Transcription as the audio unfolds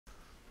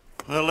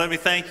Well, let me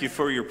thank you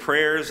for your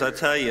prayers. I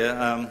tell you,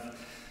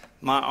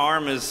 my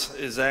arm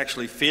is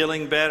actually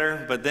feeling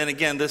better, but then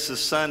again, this is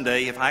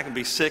Sunday. If I can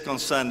be sick on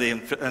Sunday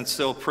and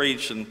still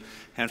preach and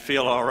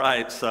feel all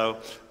right,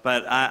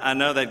 but I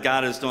know that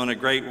God is doing a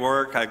great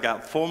work. I've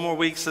got 3 more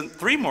weeks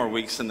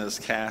in this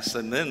cast,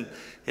 and then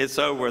it's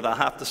over. I'll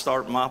have to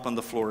start mopping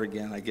the floor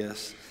again, I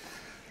guess.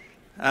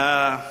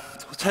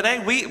 Today,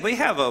 we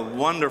have a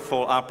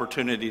wonderful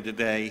opportunity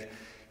today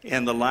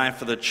in the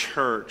life of the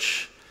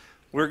church.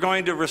 We're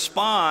going to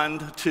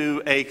respond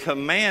to a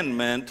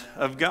commandment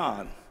of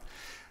God.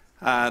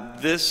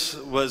 This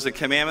was a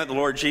commandment the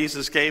Lord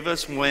Jesus gave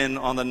us when,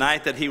 on the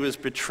night that he was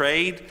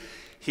betrayed,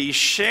 he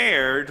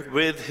shared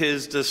with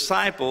his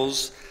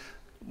disciples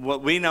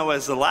what we know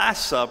as the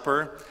Last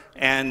Supper,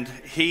 and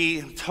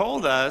he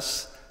told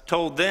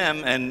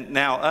them, and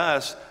now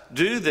us,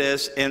 do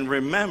this in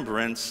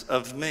remembrance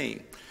of me.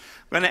 I'm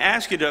going to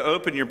ask you to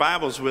open your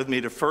Bibles with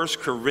me to 1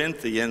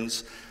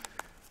 Corinthians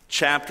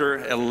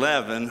chapter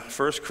 11,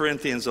 1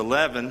 Corinthians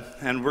 11,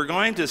 and we're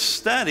going to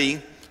study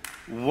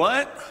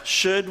what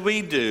should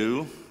we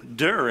do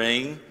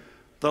during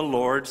the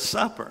Lord's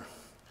Supper.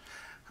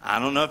 I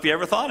don't know if you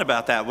ever thought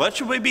about that. What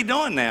should we be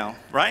doing now,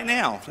 right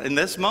now, in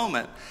this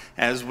moment,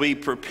 as we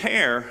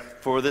prepare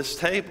for this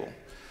table?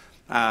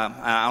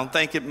 I don't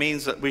think it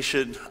means that we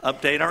should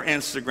update our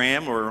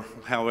Instagram or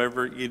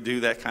however you do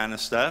that kind of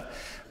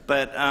stuff.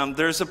 But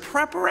there's a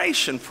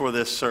preparation for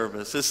this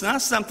service. It's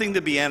not something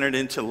to be entered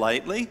into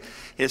lightly.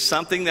 It's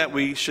something that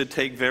we should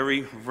take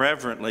very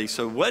reverently.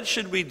 So what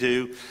should we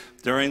do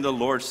during the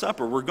Lord's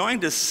Supper? We're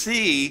going to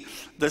see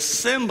the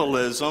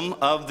symbolism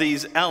of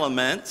these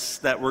elements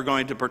that we're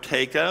going to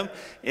partake of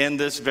in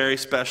this very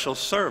special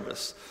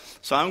service.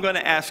 So I'm going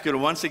to ask you to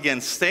once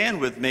again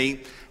stand with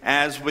me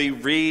as we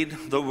read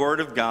the Word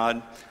of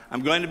God.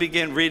 I'm going to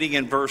begin reading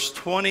in verse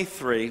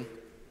 23.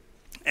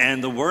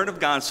 And the Word of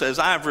God says,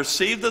 I have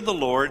received of the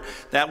Lord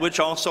that which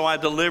also I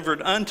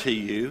delivered unto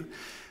you,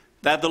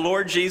 that the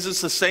Lord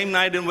Jesus, the same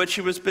night in which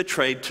he was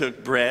betrayed,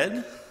 took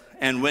bread,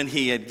 and when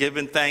he had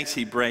given thanks,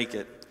 he brake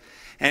it.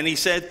 And he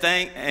said,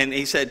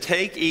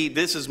 take, eat,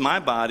 this is my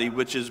body,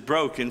 which is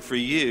broken for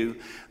you.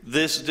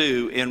 This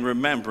do in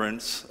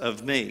remembrance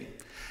of me.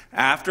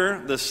 After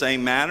the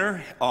same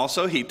manner,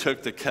 also he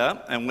took the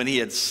cup, and when he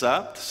had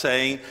supped,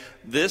 saying,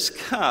 this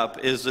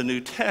cup is the New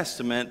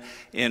Testament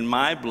in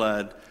my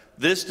blood.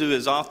 This do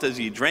as often as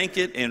you drink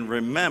it in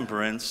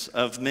remembrance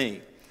of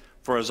me.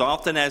 For as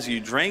often as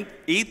you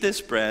eat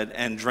this bread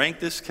and drink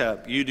this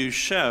cup, you do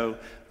show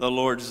the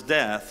Lord's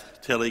death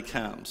till he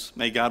comes.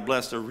 May God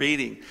bless the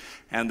reading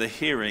and the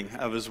hearing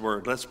of his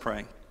word. Let's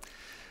pray.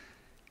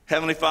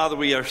 Heavenly Father,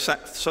 we are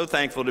so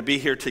thankful to be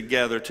here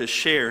together to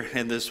share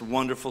in this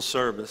wonderful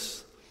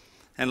service.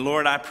 And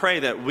Lord, I pray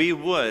that we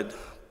would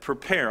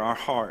prepare our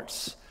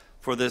hearts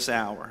for this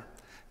hour.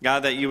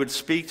 God, that you would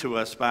speak to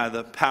us by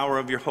the power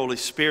of your Holy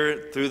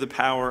Spirit through the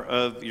power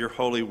of your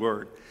holy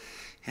word.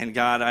 And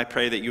God, I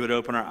pray that you would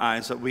open our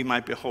eyes that we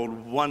might behold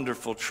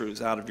wonderful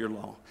truths out of your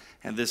law.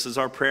 And this is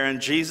our prayer in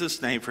Jesus'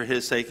 name for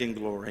his sake and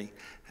glory.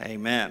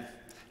 Amen.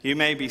 You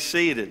may be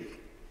seated.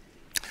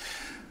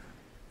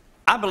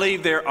 I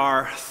believe there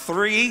are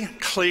 3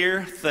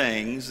 clear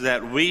things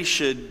that we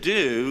should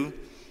do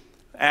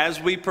as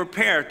we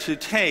prepare to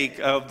take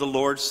of the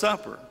Lord's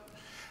Supper.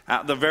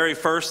 The very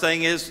first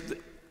thing is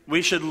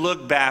we should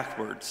look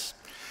backwards.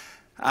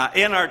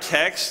 In our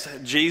text,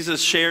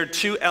 Jesus shared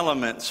 2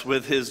 elements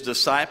with his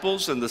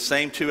disciples, and the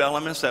same 2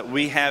 elements that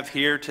we have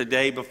here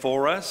today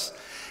before us.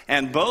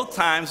 And both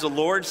times the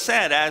Lord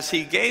said, as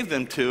he gave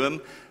them to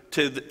him,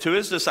 to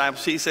his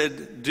disciples, he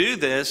said, do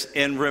this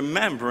in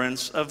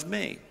remembrance of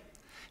me.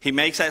 He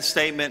makes that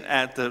statement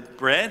at the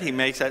bread. He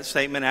makes that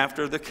statement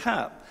after the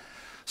cup.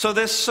 So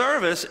this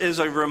service is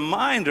a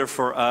reminder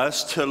for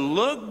us to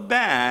look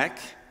back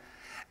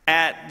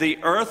at the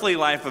earthly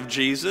life of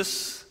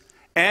Jesus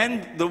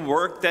and the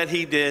work that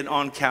he did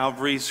on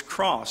Calvary's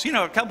cross. You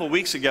know, a couple of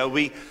weeks ago,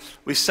 we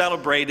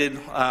celebrated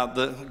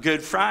the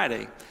Good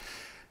Friday.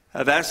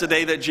 That's the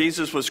day that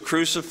Jesus was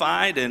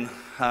crucified and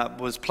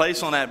was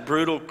placed on that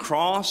brutal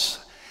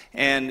cross.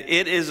 And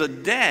it is a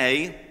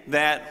day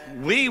that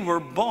we were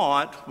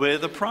bought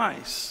with a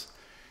price.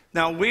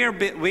 Now, we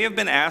have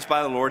been asked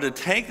by the Lord to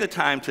take the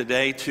time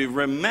today to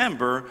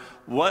remember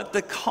what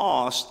the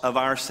cost of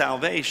our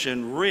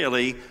salvation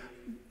really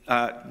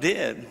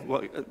did,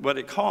 what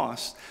it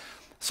cost.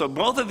 So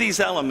both of these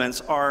elements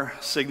are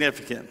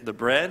significant, the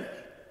bread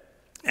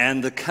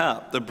and the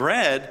cup. The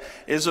bread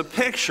is a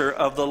picture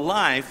of the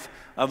life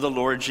of the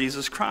Lord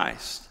Jesus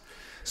Christ.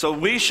 So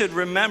we should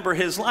remember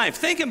his life.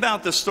 Think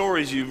about the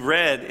stories you've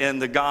read in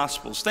the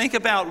Gospels. Think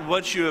about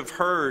what you have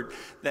heard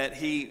that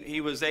he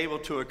was able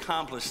to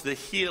accomplish, the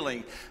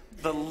healing,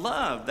 the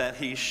love that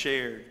he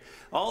shared,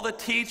 all the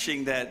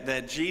teaching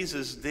that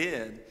Jesus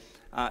did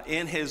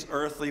in his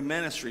earthly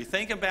ministry.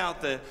 Think about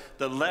the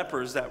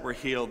lepers that were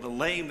healed, the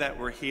lame that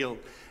were healed,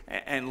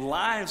 and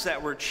lives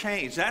that were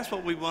changed. That's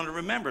what we want to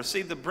remember.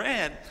 See, the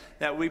bread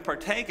that we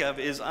partake of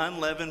is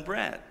unleavened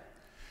bread.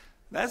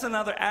 That's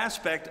another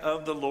aspect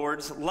of the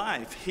Lord's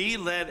life. He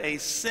led a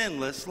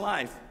sinless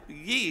life.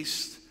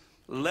 Yeast,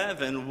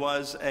 leaven,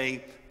 was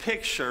a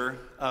picture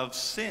of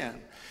sin.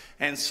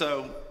 And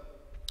so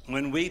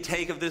when we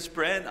take of this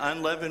bread,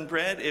 unleavened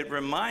bread, it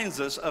reminds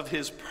us of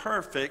his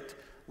perfect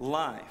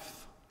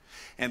life.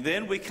 And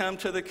then we come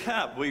to the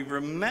cup. We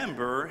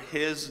remember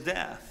his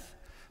death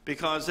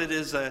because it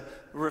is a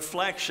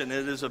reflection,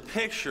 it is a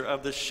picture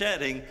of the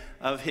shedding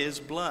of his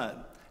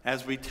blood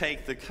as we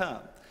take the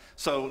cup.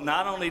 So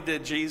not only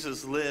did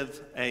Jesus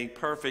live a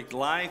perfect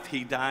life,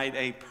 he died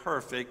a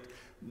perfect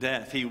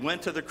death. He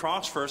went to the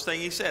cross. First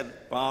thing he said,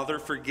 Father,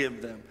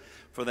 forgive them,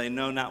 for they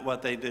know not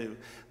what they do.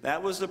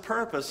 That was the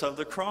purpose of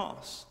the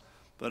cross.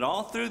 But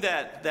all through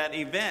that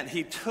event,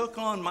 he took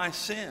on my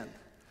sin.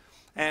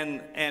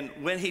 And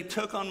when he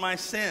took on my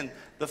sin,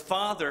 the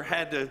Father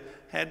had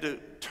to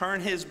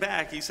turn his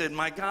back. He said,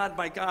 my God,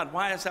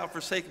 why hast thou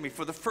forsaken me?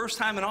 For the first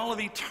time in all of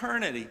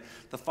eternity,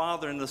 the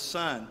Father and the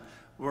Son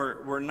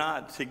were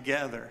not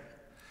together.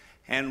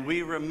 And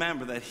we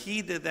remember that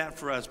he did that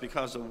for us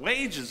because the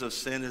wages of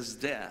sin is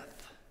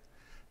death.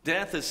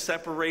 Death is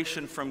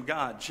separation from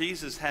God.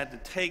 Jesus had to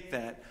take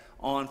that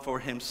on for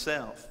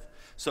himself.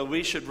 So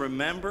we should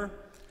remember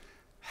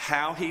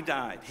how he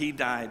died. He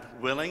died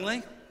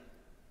willingly.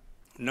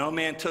 No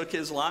man took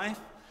his life.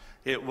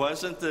 It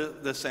wasn't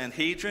the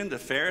Sanhedrin, the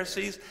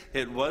Pharisees.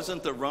 It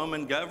wasn't the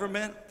Roman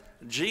government.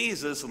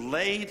 Jesus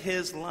laid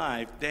his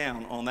life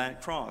down on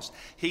that cross.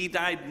 He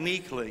died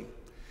meekly.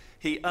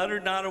 He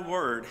uttered not a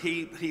word.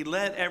 He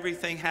let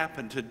everything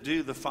happen to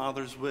do the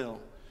Father's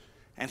will.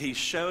 And he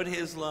showed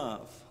his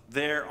love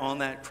there on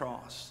that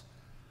cross.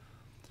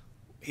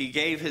 He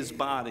gave his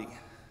body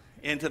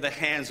into the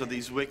hands of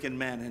these wicked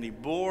men, and he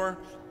bore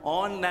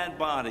on that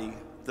body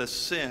the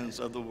sins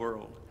of the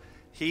world.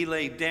 He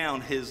laid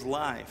down his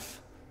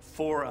life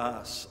for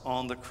us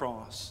on the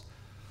cross.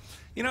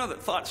 You know,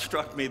 that thought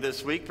struck me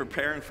this week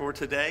preparing for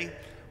today.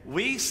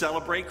 We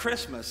celebrate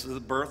Christmas, the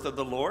birth of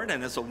the Lord,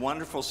 and it's a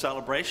wonderful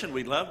celebration.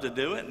 We love to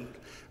do it, and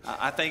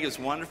I think it's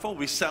wonderful.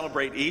 We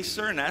celebrate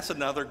Easter, and that's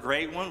another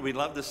great one. We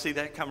love to see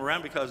that come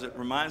around because it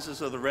reminds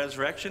us of the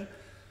resurrection.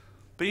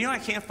 But you know, I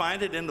can't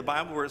find it in the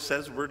Bible where it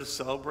says we're to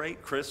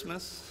celebrate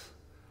Christmas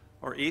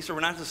or Easter. We're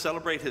not to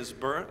celebrate his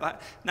birth.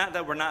 Not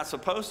that we're not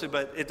supposed to,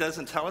 but it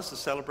doesn't tell us to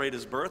celebrate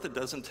his birth. It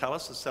doesn't tell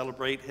us to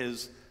celebrate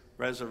his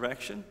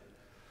resurrection.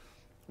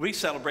 We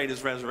celebrate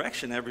his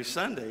resurrection every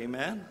Sunday,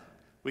 amen?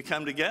 We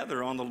come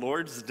together on the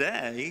Lord's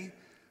Day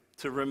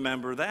to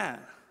remember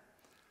that.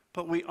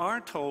 But we are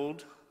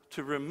told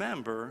to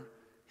remember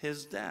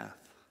his death.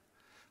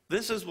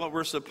 This is what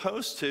we're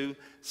supposed to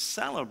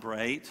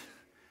celebrate,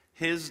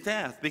 his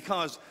death,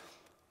 because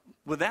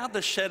without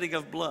the shedding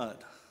of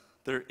blood,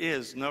 there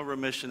is no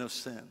remission of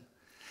sin.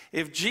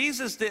 If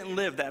Jesus didn't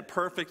live that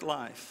perfect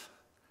life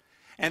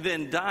and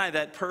then die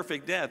that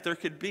perfect death, there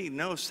could be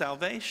no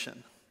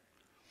salvation.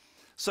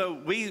 So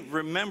we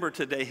remember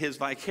today his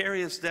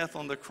vicarious death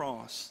on the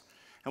cross,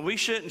 and we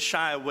shouldn't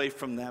shy away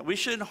from that. We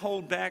shouldn't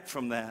hold back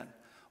from that.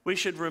 We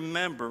should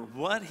remember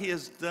what he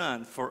has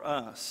done for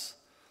us.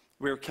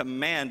 We're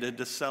commanded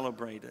to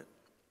celebrate it.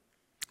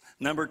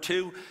 Number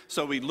two,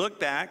 so we look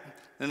back,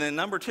 and then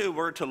number two,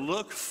 we're to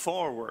look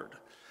forward.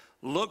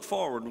 Look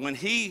forward. When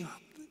he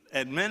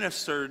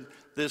administered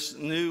this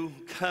new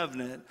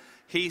covenant,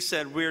 he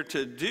said we're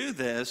to do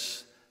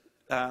this,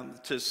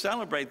 to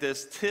celebrate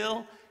this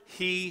till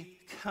he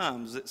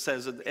comes, it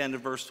says at the end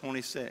of verse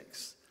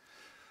 26.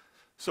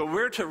 So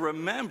we're to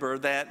remember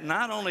that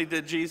not only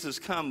did Jesus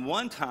come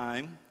one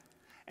time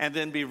and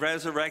then be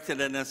resurrected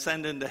and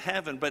ascend into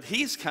heaven, but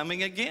he's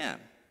coming again.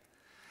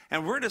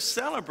 And we're to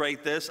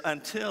celebrate this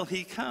until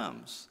he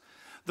comes.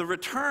 The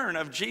return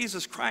of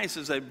Jesus Christ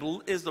is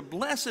the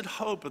blessed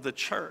hope of the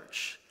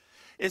church.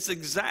 It's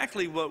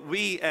exactly what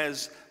we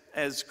as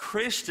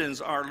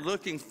Christians are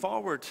looking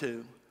forward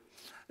to.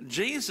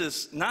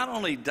 Jesus not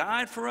only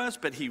died for us,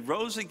 but he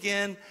rose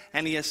again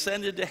and he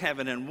ascended to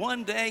heaven. And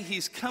one day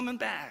he's coming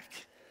back.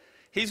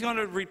 He's going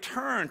to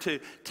return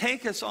to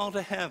take us all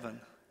to heaven.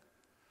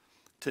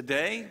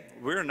 Today,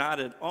 we're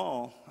not at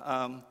all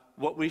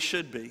what we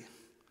should be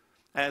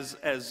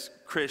as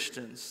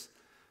Christians.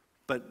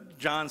 But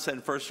John said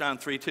in 1 John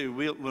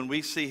 3:2, when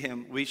we see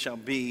him, we shall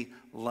be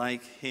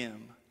like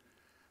him.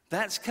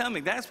 That's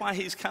coming. That's why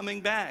he's coming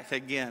back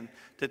again,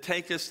 to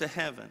take us to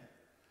heaven.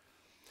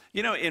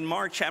 You know, in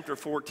Mark chapter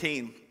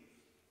 14,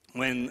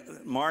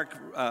 when Mark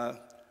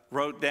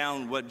wrote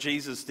down what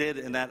Jesus did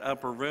in that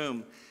upper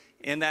room,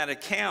 in that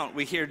account,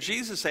 we hear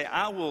Jesus say,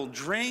 I will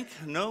drink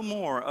no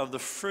more of the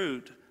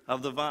fruit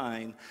of the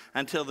vine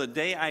until the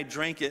day I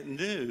drink it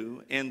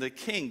new in the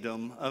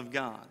kingdom of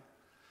God.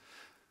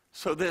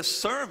 So this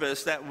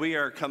service that we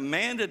are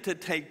commanded to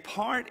take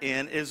part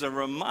in is a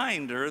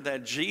reminder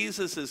that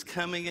Jesus is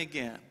coming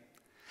again.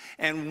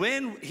 And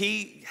when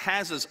he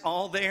has us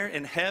all there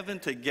in heaven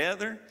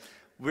together,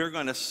 we're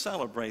going to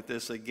celebrate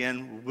this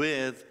again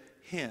with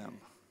him.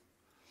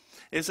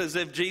 It's as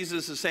if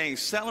Jesus is saying,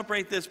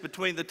 celebrate this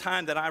between the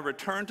time that I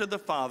return to the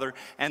Father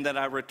and that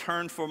I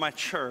return for my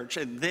church,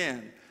 and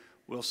then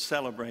we'll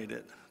celebrate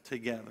it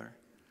together.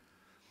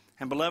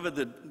 And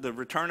beloved, the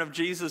return of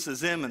Jesus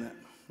is imminent.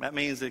 That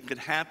means it could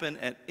happen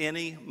at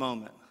any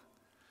moment.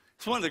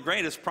 It's one of the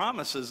greatest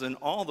promises in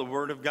all the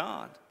Word of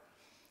God.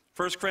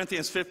 1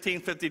 Corinthians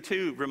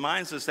 15:52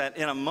 reminds us that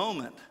in a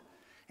moment,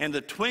 in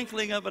the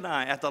twinkling of an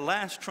eye, at the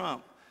last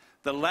trump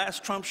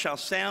shall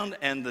sound,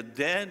 and the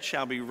dead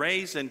shall be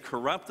raised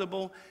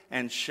incorruptible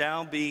and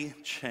shall be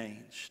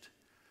changed.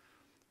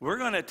 We're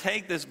going to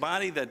take this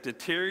body that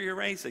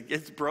deteriorates, that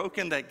gets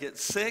broken, that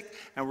gets sick,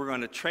 and we're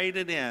going to trade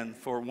it in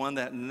for one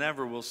that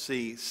never will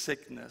see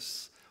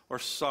sickness or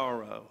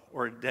sorrow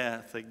or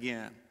death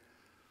again.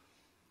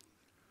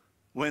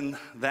 When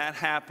that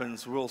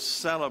happens, we'll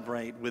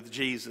celebrate with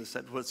Jesus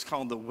at what's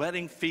called the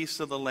wedding feast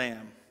of the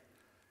Lamb.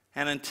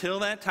 And until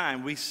that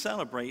time, we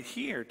celebrate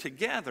here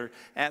together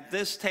at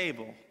this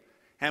table,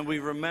 and we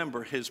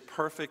remember his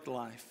perfect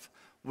life.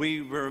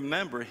 We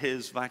remember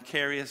his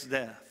vicarious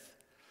death.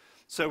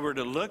 So we're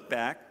to look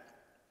back,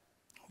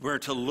 we're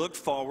to look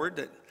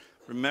forward,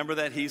 remember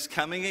that he's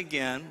coming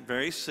again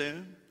very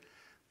soon.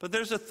 But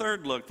there's a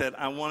third look that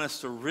I want us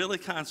to really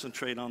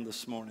concentrate on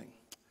this morning,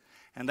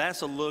 and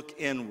that's a look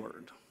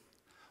inward.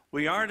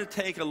 We are to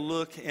take a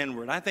look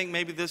inward. I think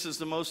maybe this is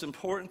the most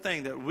important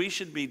thing that we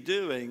should be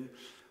doing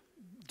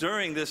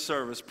during this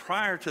service,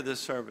 prior to this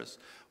service.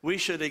 We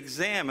should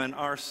examine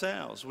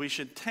ourselves. We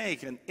should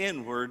take an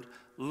inward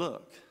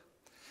look.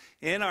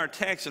 In our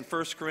text in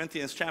 1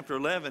 Corinthians chapter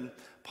 11,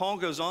 Paul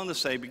goes on to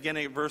say,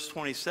 beginning at verse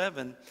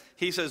 27,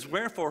 he says,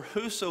 "Wherefore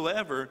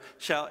whosoever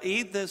shall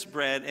eat this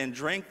bread and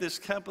drink this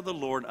cup of the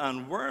Lord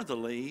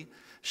unworthily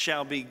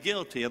shall be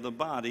guilty of the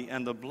body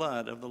and the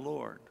blood of the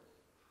Lord."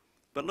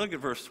 But look at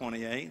verse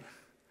 28.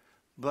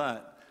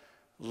 "But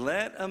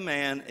let a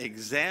man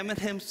examine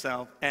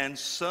himself, and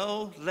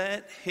so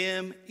let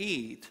him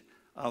eat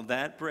of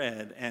that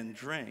bread and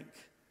drink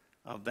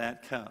of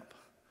that cup."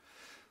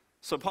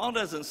 So Paul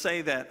doesn't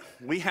say that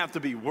we have to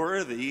be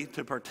worthy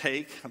to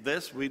partake of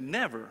this. We'd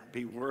never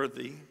be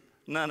worthy.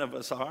 None of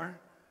us are.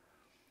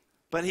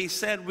 But he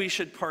said we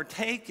should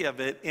partake of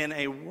it in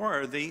a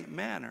worthy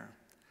manner.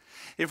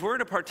 If we're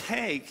to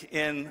participate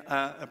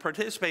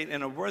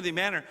in a worthy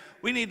manner,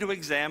 we need to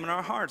examine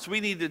our hearts. We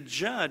need to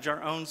judge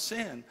our own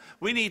sin.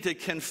 We need to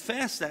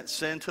confess that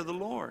sin to the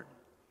Lord.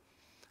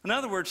 In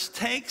other words,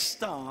 take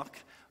stock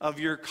of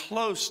your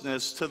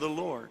closeness to the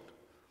Lord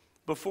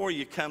before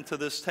you come to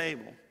this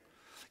table.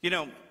 You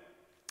know,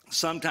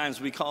 sometimes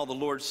we call the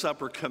Lord's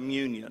Supper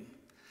communion.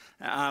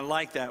 I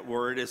like that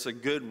word. It's a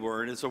good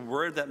word. It's a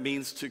word that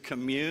means to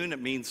commune. It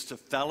means to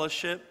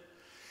fellowship.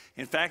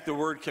 In fact, the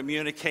word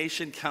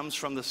communication comes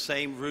from the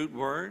same root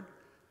word.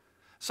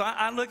 So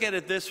I look at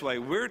it this way.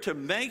 We're to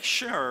make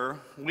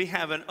sure we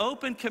have an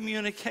open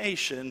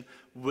communication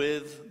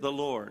with the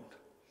Lord.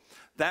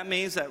 That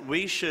means that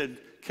we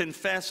should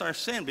confess our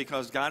sin,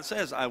 because God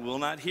says, "I will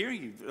not hear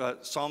you."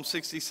 Psalm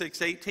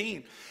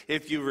 66:18.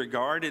 "If you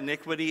regard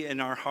iniquity in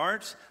our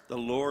hearts, the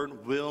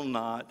Lord will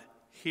not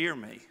hear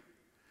me."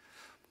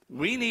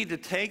 We need to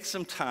take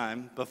some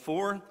time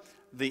before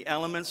the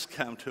elements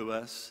come to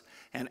us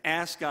and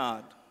ask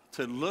God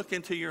to look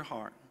into your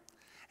heart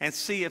and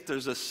see if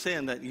there's a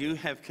sin that you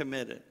have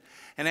committed.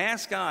 And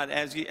ask God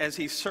as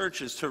he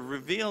searches to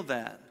reveal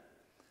that,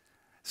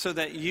 so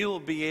that you will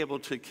be able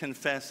to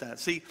confess that.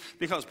 See,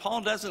 because Paul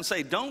doesn't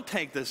say, don't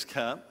take this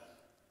cup.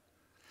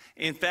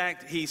 In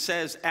fact, he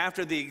says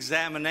after the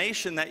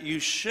examination that you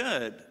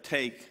should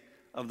take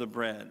of the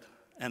bread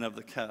and of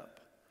the cup.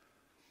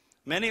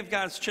 Many of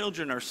God's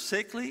children are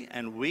sickly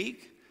and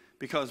weak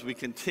because we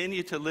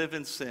continue to live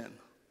in sin.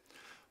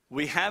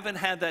 We haven't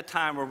had that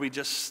time where we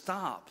just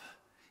stop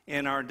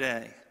in our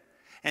day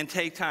and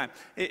take time.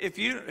 If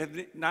you're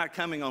not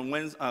coming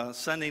on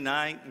Sunday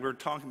night, we're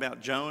talking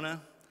about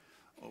Jonah.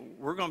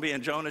 We're going to be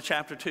in Jonah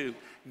chapter 2.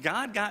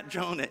 God got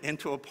Jonah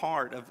into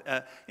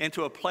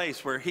a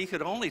place where he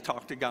could only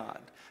talk to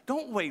God.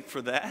 Don't wait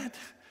for that.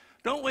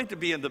 Don't wait to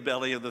be in the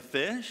belly of the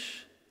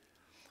fish.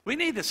 We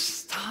need to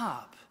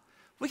stop.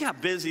 We got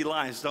busy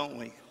lives, don't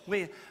we?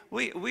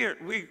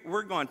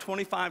 We're going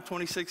 25,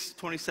 26,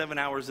 27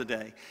 hours a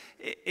day.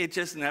 It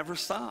just never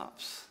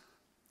stops.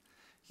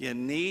 You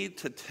need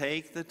to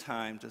take the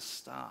time to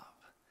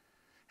stop.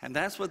 And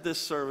that's what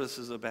this service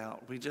is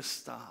about. We just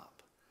stop.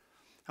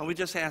 And we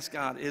just ask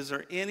God, is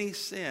there any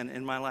sin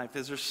in my life?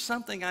 Is there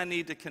something I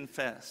need to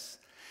confess?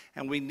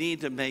 And we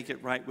need to make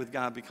it right with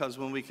God, because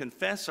when we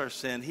confess our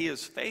sin, he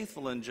is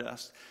faithful and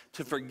just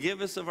to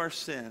forgive us of our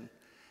sin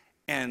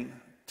and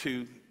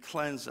to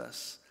cleanse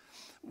us.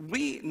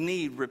 We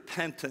need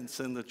repentance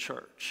in the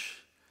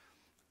church.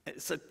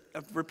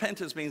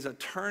 Repentance means a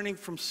turning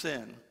from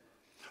sin.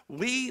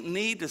 We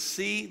need to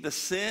see the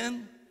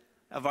sin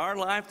of our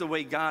life the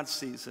way God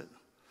sees it.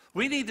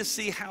 We need to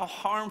see how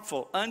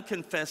harmful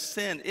unconfessed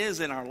sin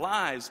is in our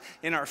lives,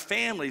 in our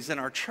families, in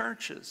our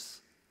churches.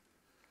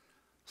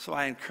 So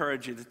I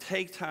encourage you to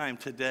take time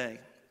today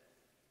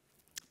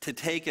to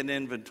take an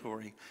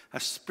inventory, a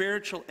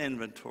spiritual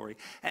inventory.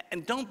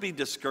 And don't be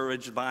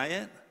discouraged by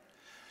it.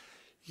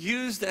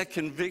 Use that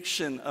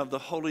conviction of the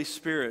Holy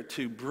Spirit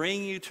to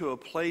bring you to a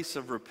place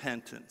of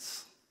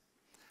repentance.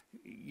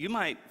 You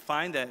might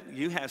find that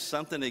you have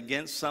something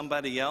against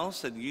somebody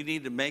else and you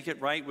need to make it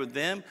right with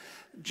them.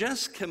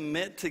 Just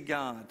commit to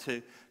God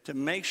to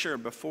make sure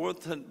before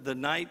the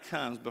night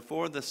comes,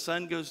 before the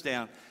sun goes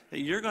down, that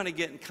you're going to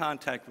get in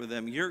contact with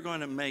them. You're going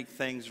to make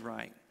things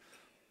right.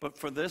 But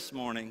for this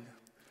morning,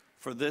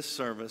 for this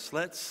service,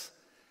 let's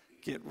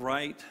get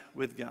right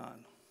with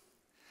God.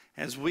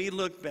 As we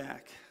look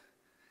back,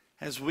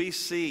 as we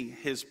see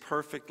his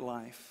perfect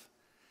life,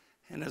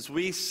 and as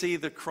we see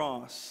the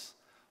cross,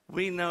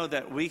 we know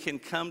that we can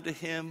come to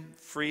him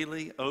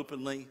freely,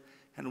 openly,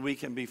 and we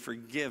can be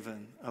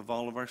forgiven of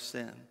all of our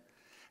sin.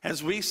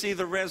 As we see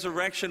the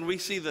resurrection, we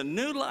see the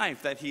new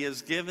life that he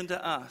has given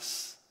to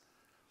us.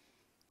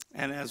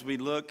 And as we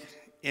look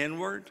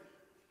inward,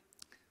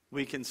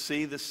 we can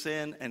see the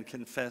sin and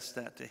confess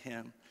that to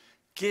him.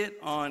 Get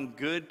on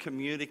good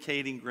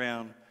communicating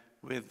ground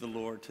with the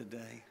Lord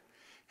today.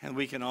 And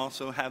we can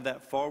also have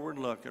that forward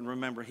look. And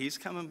remember, he's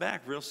coming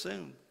back real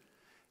soon.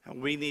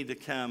 And we need to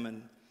come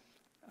and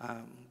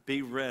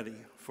be ready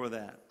for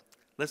that.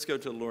 Let's go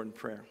to the Lord in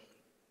prayer.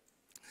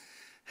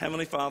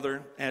 Heavenly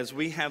Father, as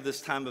we have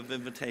this time of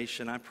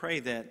invitation, I pray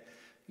that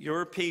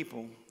your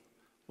people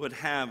would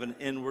have an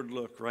inward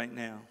look right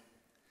now.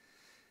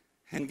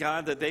 And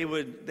God, that they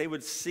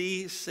would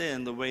see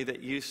sin the way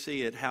that you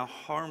see it, how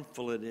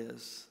harmful it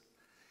is.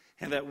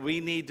 And that we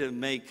need to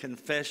make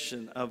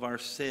confession of our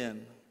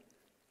sin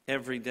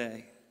every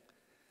day.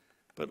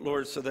 But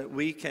Lord, so that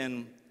we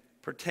can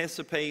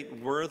participate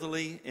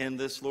worthily in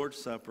this Lord's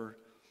Supper,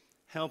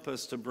 help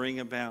us to bring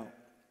about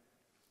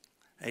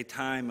a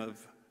time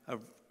of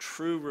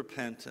true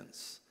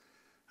repentance,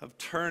 of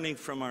turning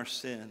from our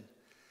sin,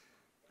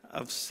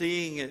 of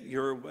seeing it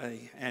your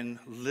way and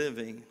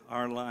living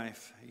our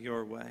life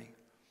your way.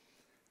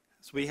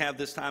 As we have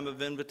this time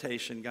of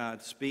invitation,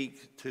 God,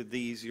 speak to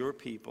these, your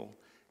people,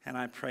 and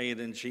I pray it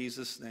in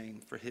Jesus' name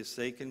for his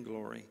sake and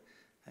glory.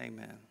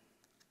 Amen.